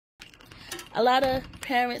A lot of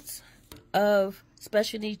parents of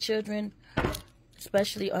special needs children,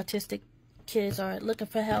 especially autistic kids, are looking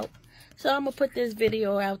for help. So I'm going to put this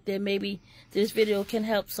video out there. Maybe this video can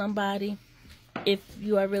help somebody. If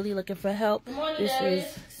you are really looking for help, this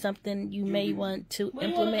is something you may want to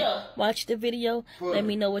implement. Watch the video. Let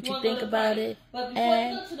me know what you think about it. But before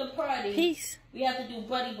we go to the party, peace. We have to do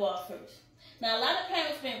buddy ball first. Now, a lot of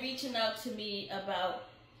parents been reaching out to me about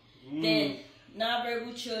that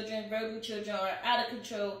nonverbal children, verbal children are out of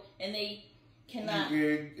control and they cannot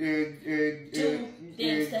do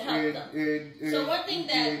things to help them. So one thing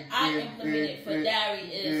that I implemented for Dari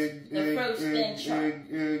is the First-Then Chart.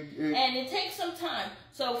 And it takes some time.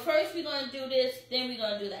 So first we're going to do this, then we're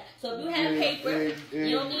going to do that. So if you have paper,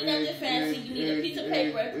 you don't need nothing fancy. You need a piece of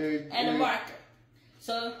paper and a marker.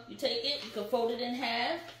 So you take it, you can fold it in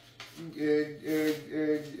half.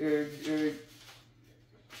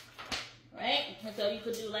 Right? And so you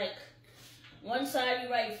could do like one side you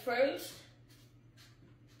write first.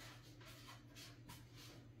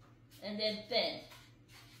 And then thin.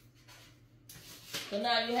 So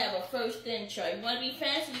now you have a First-Then chart. If you want to be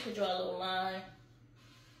fancy, you can draw a little line.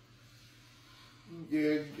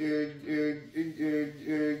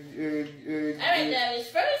 Alright, Darius.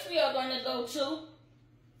 First we are going to go to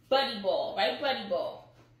buddy ball. Right? Buddy ball.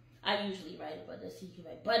 I usually write it, but let's see if you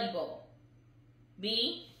write buddy ball.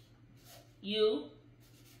 B-U-D-D-Y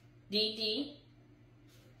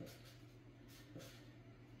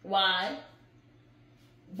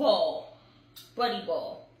ball. Buddy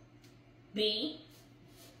ball. B-A-L-L.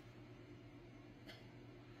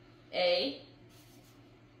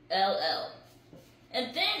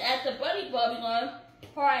 And then at the buddy ball, we're going to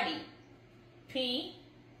party. P-A-R-T-Y.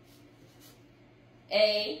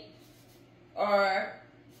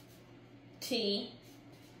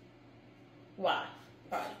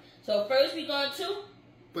 Party. So first we're going to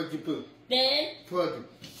then party.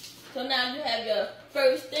 So now you have your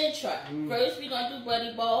First-Then chart. First we're going to do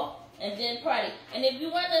buddy ball and then party. And if you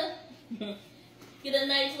want to get a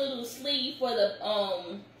nice little sleeve for the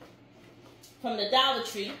from the Dollar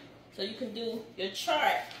Tree, so you can do your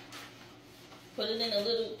chart, put it in a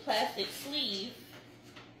little plastic sleeve.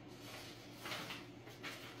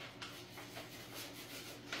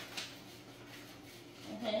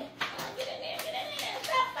 Okay. Get in there,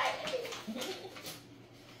 stop fighting me.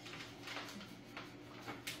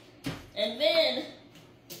 And then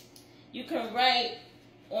you can write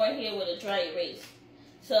on here with a dry erase.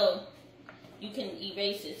 So you can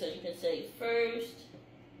erase it. So you can say first,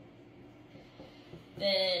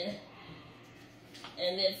 then,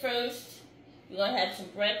 and then first we're going to have some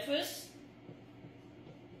breakfast.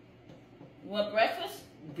 You want breakfast?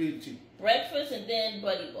 Breakfast and then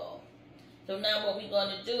buddy ball. So now what we're going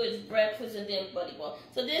to do is breakfast and then buddy ball.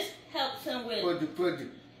 So this helps him with...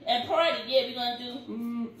 And party, yeah, we're going to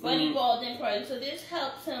do buddy ball, then party. So this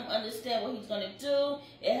helps him understand what he's going to do.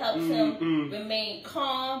 It helps him remain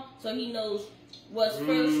calm so he knows what's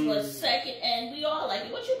first, what's second. And we all like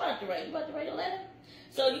it. What you about to write? You about to write a letter?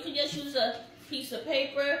 So you can just use a piece of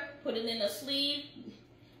paper, put it in a sleeve,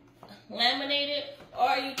 laminate it,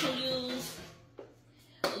 or you can use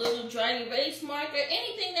a little dry erase marker,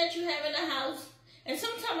 anything that you have in the house. And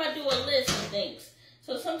sometimes I do a list of things.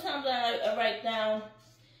 So sometimes I write down,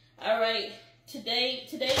 today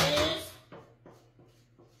is,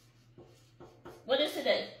 what is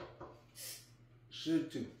today?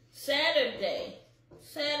 Saturday.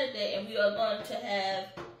 Saturday, and we are going to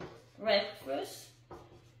have breakfast.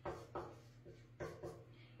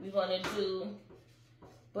 We're going to do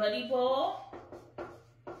buddy ball,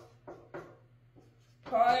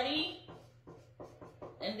 party,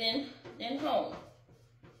 and then home.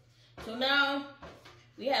 So now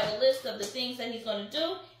we have a list of the things that he's going to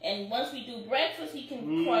do, and once we do breakfast, he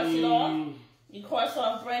can cross it off. You cross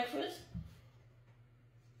off breakfast.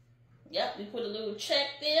 Yep, we put a little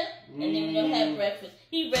check there, and then we're going to have breakfast.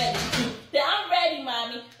 He ready. I'm ready,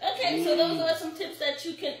 Mommy. Okay, so those are some tips that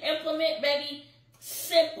you can implement. Very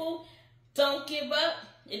simple. Don't give up.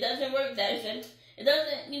 It doesn't work that way. It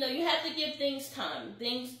doesn't, you have to give things time.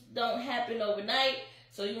 Things don't happen overnight,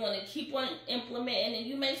 so you want to keep on implementing. And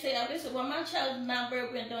you may say, well, my child is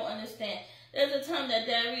nonverbal and don't understand. There's a time that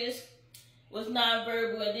Darius was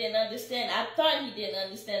nonverbal and didn't understand. I thought he didn't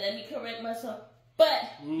understand. Let me correct myself. But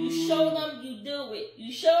you show them, you do it.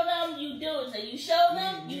 You show them, you do it. So you show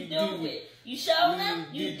them, you do it. You show them,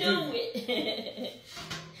 you do it.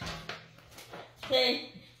 Okay,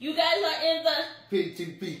 you guys are in the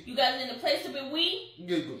You guys are in the place to be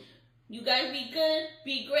You guys be good,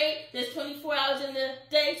 be great. There's 24 hours in the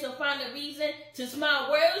day, so find a reason to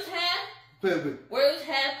smile. Words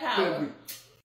have power.